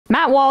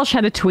Matt Walsh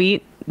had a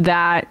tweet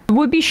that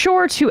would be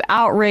sure to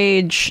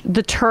outrage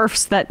the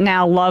TERFs that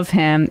now love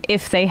him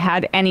if they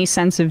had any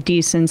sense of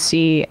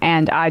decency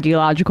and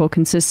ideological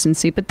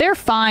consistency. But they're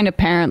fine,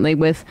 apparently,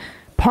 with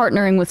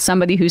partnering with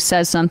somebody who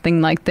says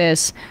something like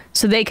this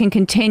so they can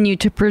continue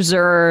to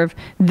preserve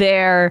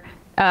their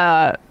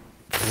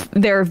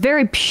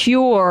very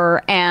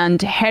pure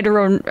and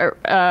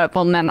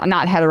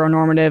not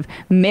heteronormative,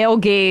 male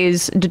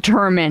gaze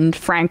determined,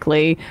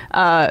 frankly,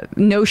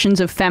 notions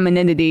of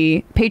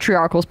femininity.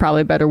 Patriarchal is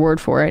probably a better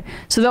word for it.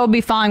 So they'll be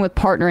fine with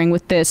partnering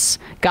with this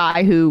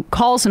guy who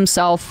calls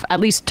himself, at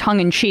least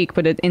tongue-in-cheek,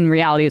 but in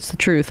reality it's the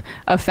truth,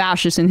 a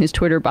fascist in his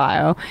Twitter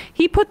bio.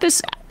 He put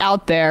this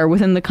out there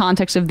within the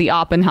context of the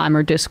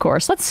Oppenheimer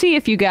discourse. Let's see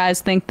if you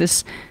guys think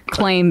this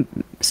claim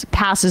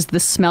passes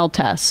the smell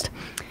test.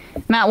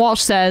 Matt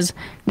Walsh says,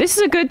 "This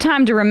is a good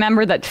time to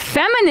remember that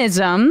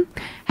feminism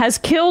has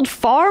killed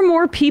far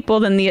more people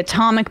than the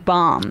atomic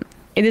bomb.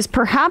 It is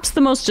perhaps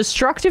the most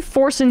destructive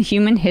force in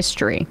human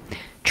history.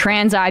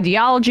 Trans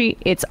ideology,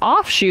 its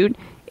offshoot,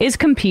 is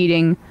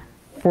competing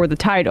for the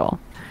title."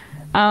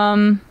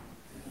 So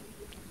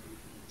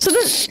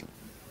there's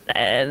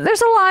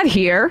a lot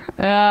here.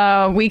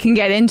 We can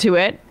get into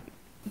it.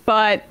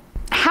 But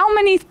how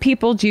many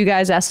people do you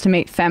guys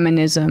estimate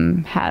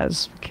feminism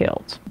has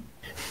killed?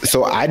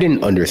 So I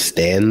didn't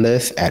understand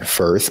this at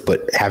first,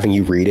 but having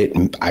you read it,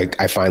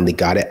 I finally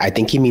got it. I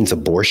think he means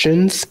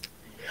abortions.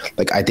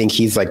 Like, I think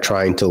he's like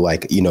trying to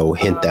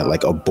hint that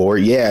like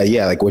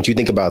Yeah. Like once you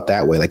think about it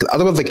that way, like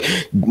otherwise, like,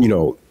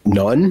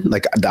 none.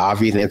 Like the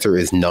obvious answer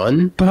is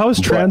none. But how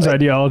is trans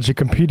ideology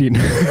competing?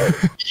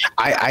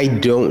 I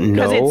don't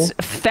know. Because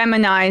it's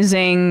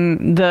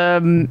feminizing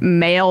the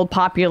male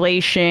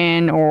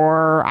population,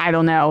 or I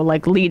don't know,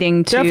 like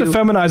leading to. You have to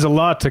feminize a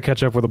lot to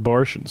catch up with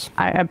abortions.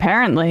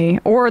 Apparently,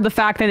 or the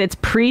fact that it's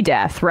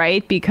pre-death,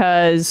 right?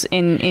 Because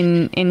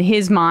in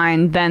his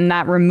mind, then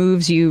that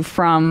removes you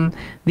from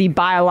the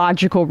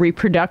biological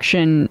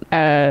reproduction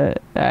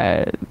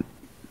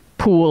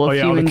pool of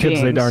human all the kids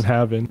beings. They aren't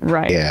having.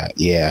 Right.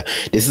 Yeah.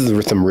 This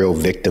is some real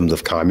victims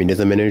of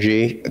communism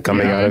energy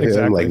coming out of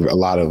him. Like a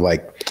lot of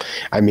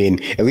at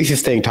least it's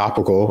staying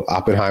topical.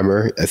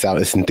 Oppenheimer,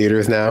 it's in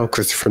theaters now.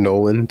 Christopher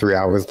Nolan, 3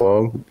 hours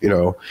long.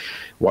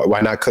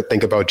 Why not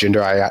think about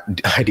gender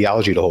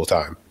ideology the whole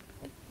time?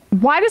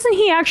 Why doesn't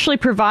he actually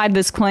provide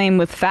this claim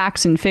with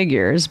facts and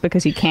figures?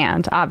 Because he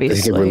can't,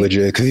 obviously.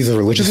 Because he's a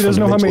religious. He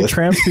doesn't know how many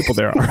trans people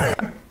there are.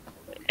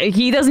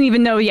 He doesn't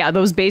even know,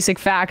 those basic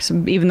facts,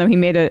 even though he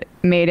made a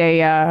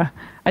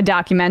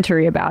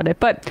documentary about it.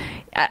 But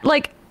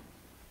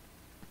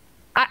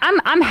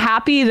I'm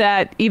happy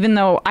that, even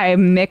though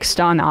I'm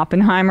mixed on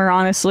Oppenheimer,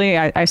 honestly,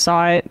 I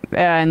saw it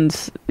and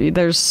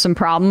there's some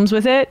problems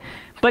with it.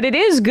 But it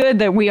is good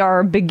that we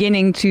are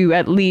beginning to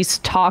at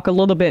least talk a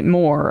little bit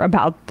more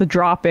about the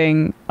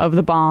dropping of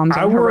the bombs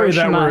on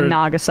Hiroshima and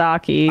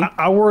Nagasaki.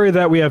 I worry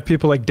that we have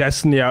people like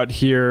Destiny out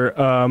here,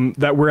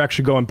 that we're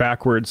actually going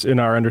backwards in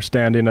our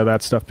understanding of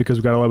that stuff, because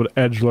we've got a lot of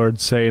edgelords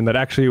saying that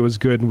actually it was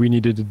good and we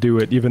needed to do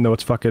it, even though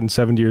it's fucking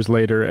 70 years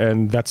later,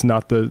 and that's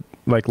not the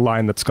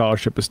line that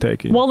scholarship is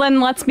taking. Well,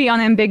 then let's be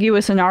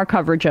unambiguous in our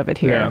coverage of it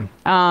here.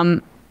 Yeah.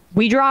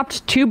 We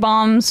dropped 2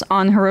 bombs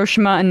on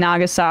Hiroshima and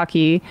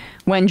Nagasaki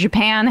when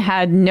Japan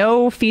had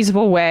no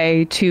feasible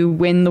way to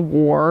win the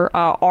war.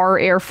 Our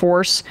Air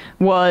Force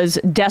was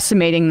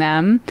decimating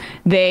them.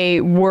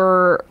 There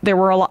were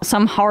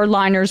some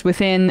hardliners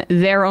within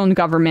their own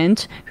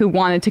government who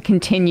wanted to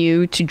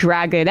continue to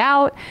drag it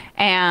out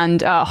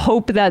and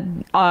hope that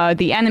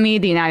the enemy,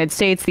 the United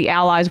States, the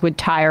Allies would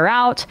tire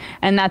out,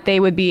 and that they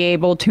would be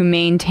able to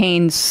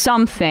maintain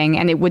something,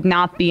 and it would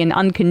not be an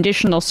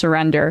unconditional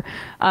surrender.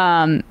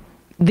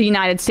 The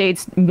United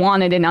States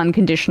wanted an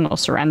unconditional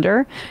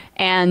surrender,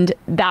 and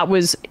that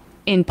was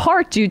in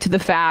part due to the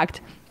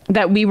fact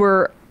that we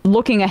were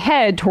looking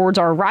ahead towards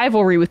our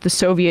rivalry with the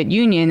Soviet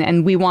Union,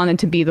 and we wanted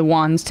to be the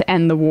ones to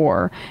end the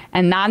war.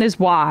 And that is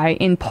why,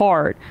 in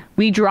part,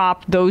 we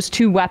dropped those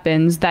 2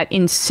 weapons that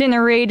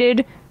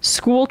incinerated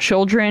school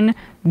children,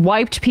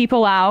 wiped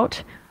people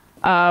out.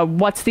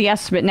 What's the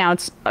estimate now?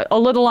 It's a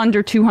little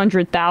under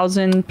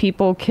 200,000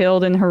 people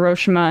killed in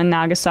Hiroshima and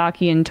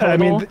Nagasaki in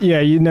total.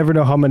 You never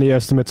know how many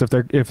estimates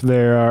if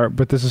there are,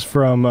 but this is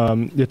from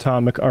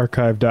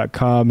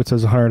theatomicarchive.com. It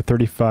says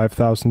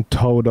 135,000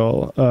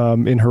 total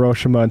in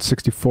Hiroshima and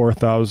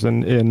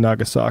 64,000 in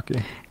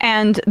Nagasaki.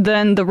 And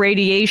then the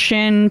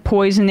radiation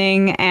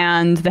poisoning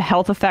and the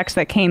health effects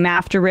that came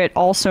after it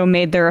also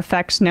made their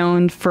effects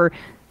known for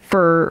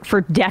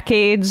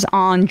decades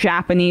on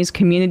Japanese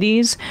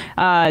communities.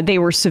 They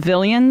were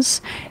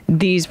civilians.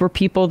 These were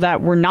people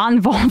that were not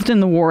involved in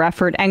the war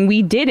effort, and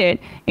we did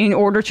it in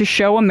order to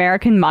show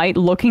American might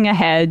looking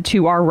ahead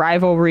to our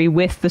rivalry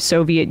with the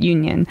Soviet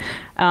Union.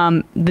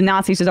 The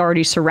Nazis had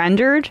already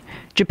surrendered.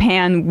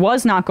 Japan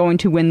was not going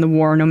to win the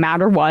war no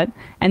matter what,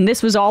 and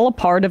this was all a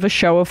part of a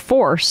show of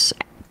force.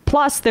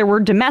 Plus, there were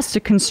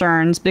domestic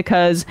concerns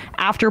because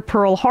after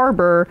Pearl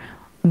Harbor,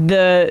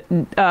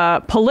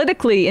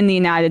 politically in the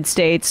United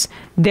States,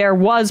 there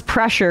was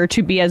pressure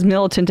to be as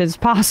militant as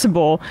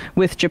possible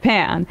with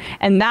Japan,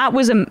 and that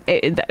was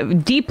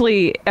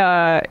deeply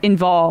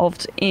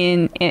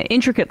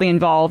intricately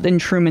involved in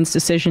Truman's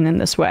decision in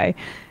this way.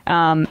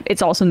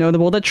 It's also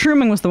notable that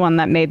Truman was the one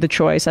that made the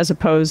choice, as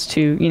opposed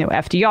to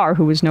FDR,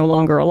 who was no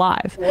longer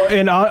alive.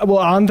 And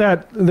on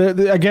that,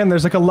 again,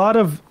 there's like a lot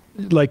of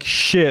like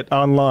shit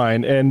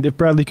online, and if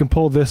Bradley can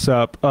pull this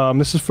up,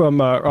 this is from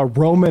a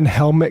Roman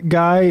helmet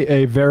guy,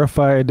 a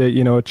verified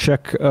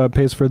Czech,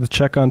 pays for the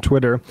check on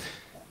Twitter,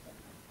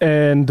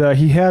 and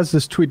he has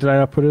this tweet. Did I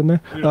not put it in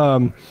there?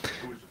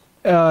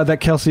 That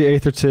Kelsey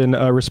Atherton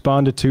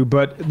responded to,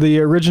 but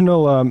the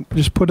original,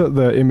 just put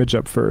the image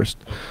up first,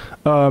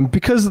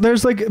 because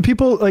there's like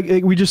people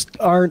like we just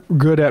aren't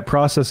good at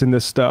processing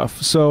this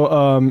stuff.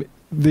 So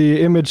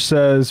the image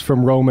says,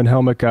 from Roman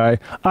helmet guy,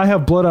 "I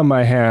have blood on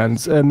my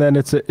hands," and then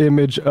it's an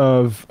image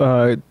of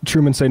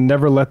Truman saying,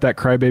 "Never let that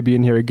crybaby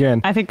in here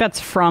again." I think that's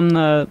from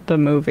the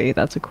movie.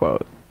 That's a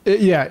quote.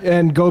 Yeah,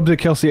 and go to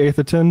Kelsey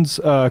Atherton's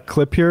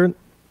clip here.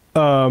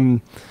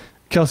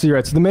 Kelsey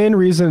writes, "The main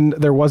reason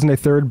there wasn't a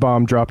third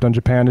bomb dropped on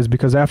Japan is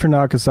because after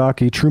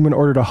Nagasaki, Truman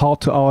ordered a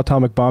halt to all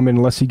atomic bombing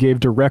unless he gave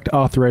direct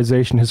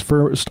authorization, his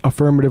first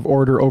affirmative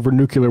order over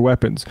nuclear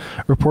weapons.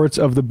 Reports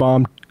of the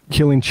bomb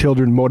killing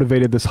children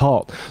motivated this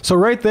halt." So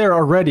right there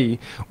already,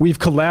 we've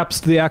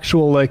collapsed the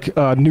actual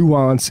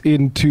nuance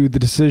into the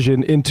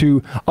decision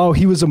into, oh,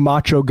 he was a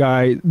macho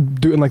guy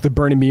doing like the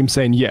Bernie meme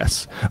saying,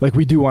 yes, like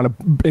we do want to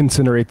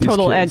incinerate these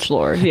total kids.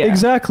 edgelord. Yeah,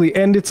 exactly.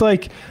 And it's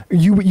like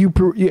you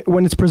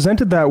when it's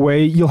presented that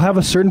way, you'll have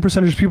a certain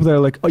percentage of people that are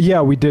like, oh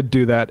yeah, we did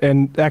do that,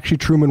 and actually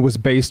Truman was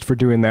based for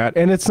doing that,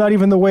 and it's not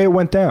even the way it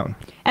went down.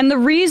 And the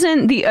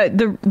reason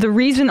the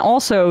reason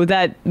also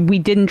that we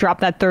didn't drop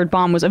that third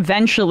bomb was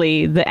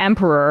eventually the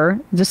emperor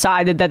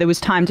decided that it was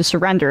time to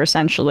surrender,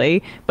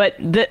 essentially. But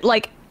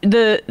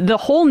the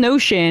whole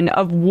notion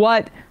of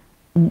what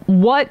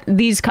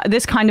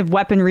this kind of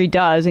weaponry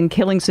does in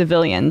killing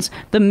civilians,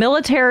 the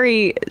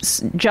military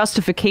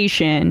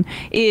justification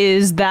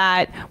is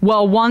that,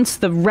 well, once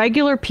the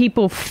regular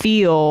people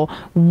feel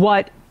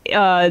what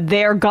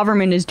their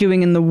government is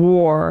doing in the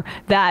war,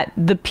 that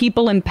the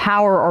people in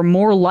power are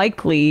more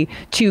likely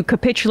to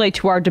capitulate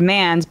to our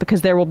demands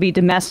because there will be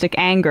domestic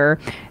anger.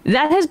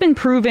 That has been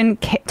proven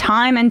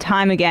time and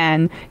time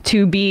again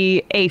to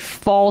be a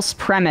false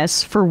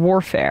premise for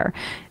warfare.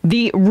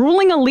 The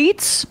ruling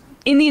elites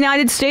in the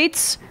United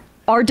States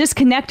are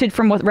disconnected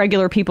from what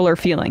regular people are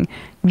feeling,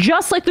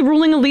 just like the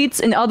ruling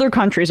elites in other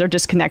countries are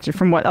disconnected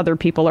from what other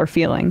people are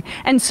feeling.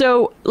 And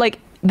so, like,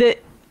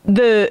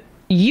 the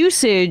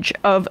usage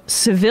of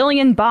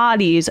civilian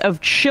bodies, of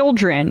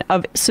children,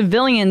 of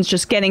civilians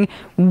just getting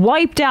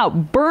wiped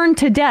out, burned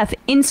to death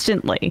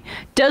instantly,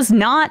 does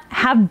not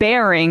have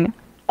bearing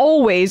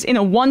always in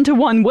a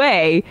one-to-one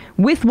way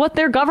with what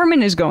their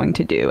government is going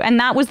to do. And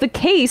that was the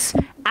case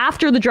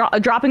after the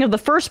dropping of the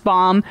first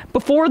bomb,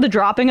 before the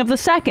dropping of the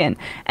second.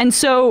 And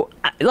so,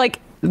 like,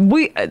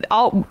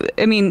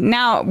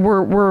 now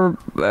we're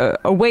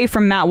away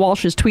from Matt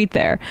Walsh's tweet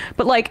there,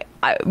 but like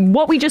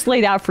what we just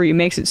laid out for you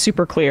makes it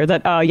super clear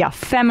that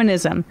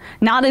feminism,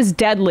 not as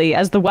deadly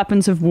as the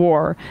weapons of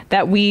war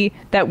that we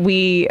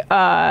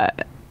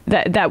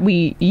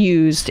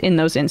used in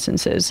those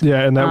instances.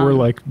 Yeah, and that we're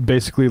like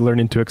basically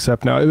learning to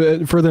accept now.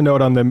 Further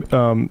note on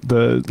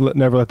the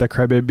never let that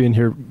crybaby in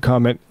here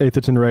comment,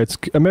 Atherton writes,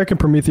 American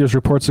Prometheus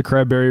reports the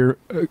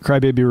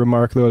crybaby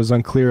remark, though it is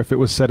unclear if it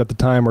was said at the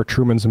time or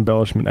Truman's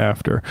embellishment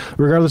after.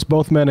 Regardless,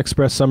 both men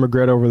expressed some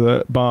regret over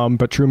the bomb,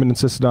 but Truman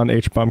insisted on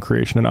H-bomb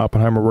creation and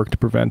Oppenheimer worked to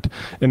prevent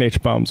an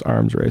H-bomb's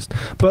arms race.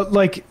 But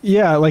like,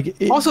 yeah, like...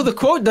 Also, the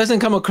quote doesn't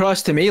come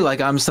across to me like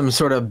I'm some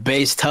sort of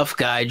base tough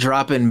guy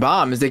dropping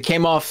bombs. It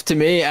came off to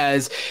me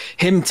as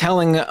him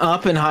telling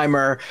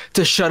Oppenheimer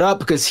to shut up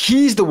because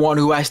he's the one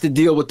who has to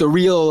deal with the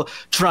real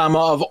trauma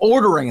of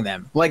ordering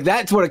them. Like,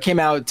 that's what it came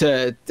out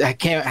to,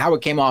 how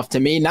it came off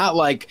to me, not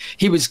like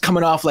he was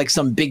coming off like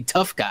some big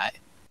tough guy.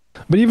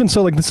 But even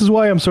so, like, this is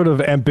why I'm sort of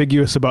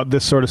ambiguous about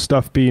this sort of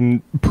stuff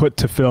being put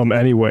to film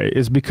anyway,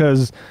 is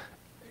because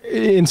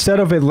instead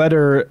of a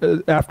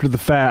letter after the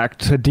fact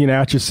to Dean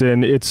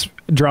Acheson, it's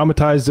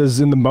dramatized as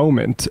in the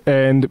moment,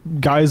 and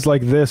guys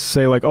like this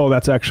say like, oh,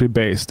 that's actually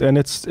based, and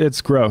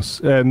it's gross.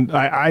 And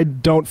I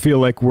don't feel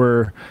like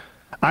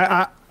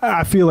I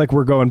feel like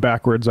we're going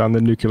backwards on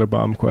the nuclear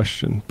bomb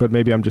question, but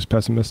maybe I'm just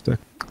pessimistic.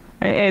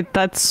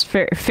 That's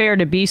fair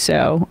to be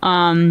so.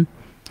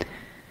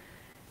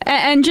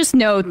 And just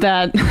note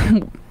that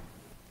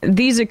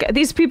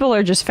these people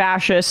are just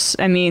fascists.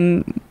 I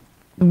mean,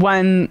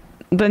 when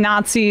the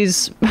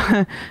Nazis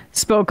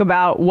spoke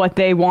about what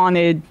they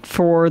wanted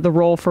for the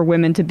role for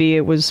women to be,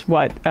 it was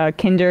what?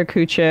 Kinder,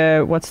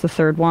 Küche, what's the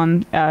third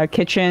one?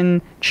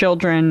 Kitchen,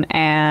 children,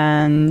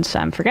 and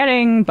I'm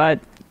forgetting, but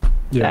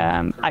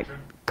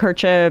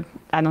Kirche,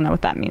 I don't know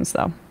what that means,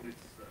 though.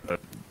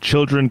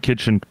 Children,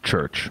 kitchen,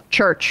 church.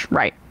 Church,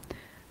 right.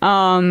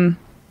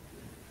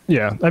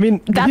 Yeah, I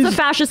mean, that's a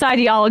fascist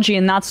ideology,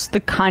 and that's the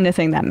kind of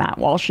thing that Matt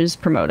Walsh is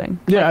promoting.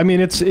 Yeah, I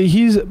mean,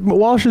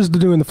 Walsh is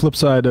doing the flip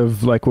side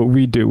of like what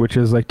we do, which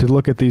is like to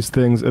look at these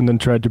things and then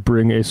try to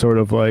bring a sort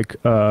of like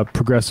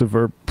progressive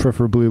or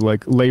preferably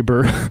like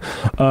labor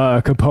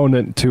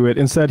component to it.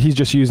 Instead, he's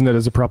just using it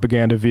as a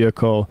propaganda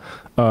vehicle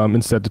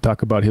instead to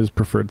talk about his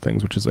preferred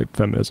things, which is like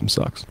feminism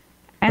sucks.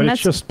 And but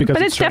it's just because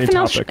it's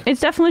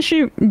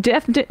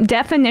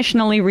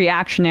definitionally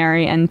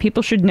reactionary, and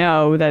people should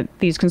know that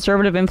these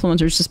conservative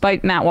influencers,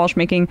 despite Matt Walsh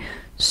making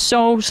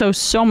so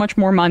much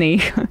more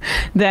money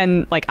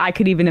than like I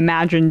could even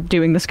imagine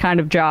doing this kind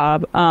of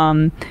job,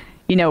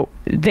 you know,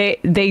 they're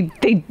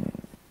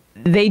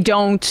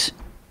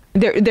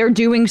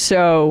doing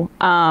so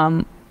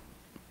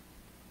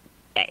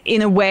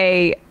in a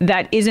way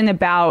that isn't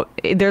about,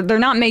 they're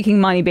not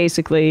making money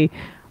basically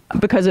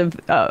because of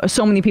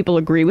so many people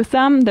agree with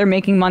them. They're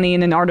making money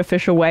in an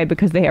artificial way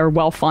because they are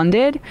well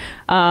funded,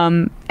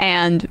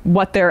 and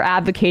what they're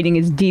advocating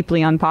is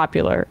deeply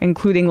unpopular,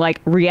 including like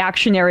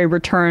reactionary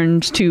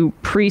returns to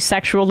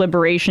pre-sexual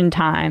liberation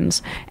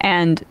times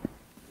and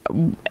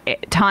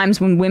times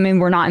when women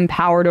were not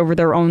empowered over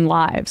their own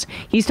lives.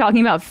 He's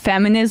talking about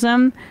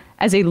feminism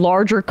as a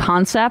larger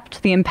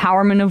concept, the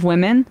empowerment of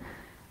women.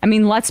 I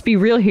mean, let's be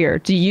real here.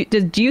 Do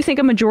you think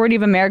a majority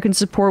of Americans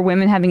support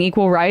women having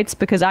equal rights?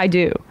 Because I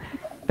do.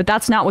 But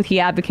that's not what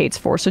he advocates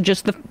for. So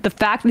just the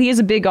fact that he has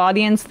a big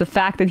audience, the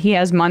fact that he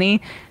has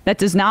money, that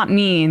does not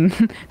mean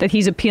that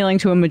he's appealing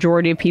to a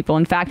majority of people.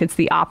 In fact, it's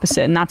the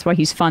opposite. And that's why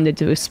he's funded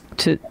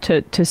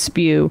to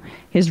spew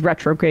his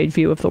retrograde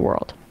view of the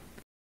world.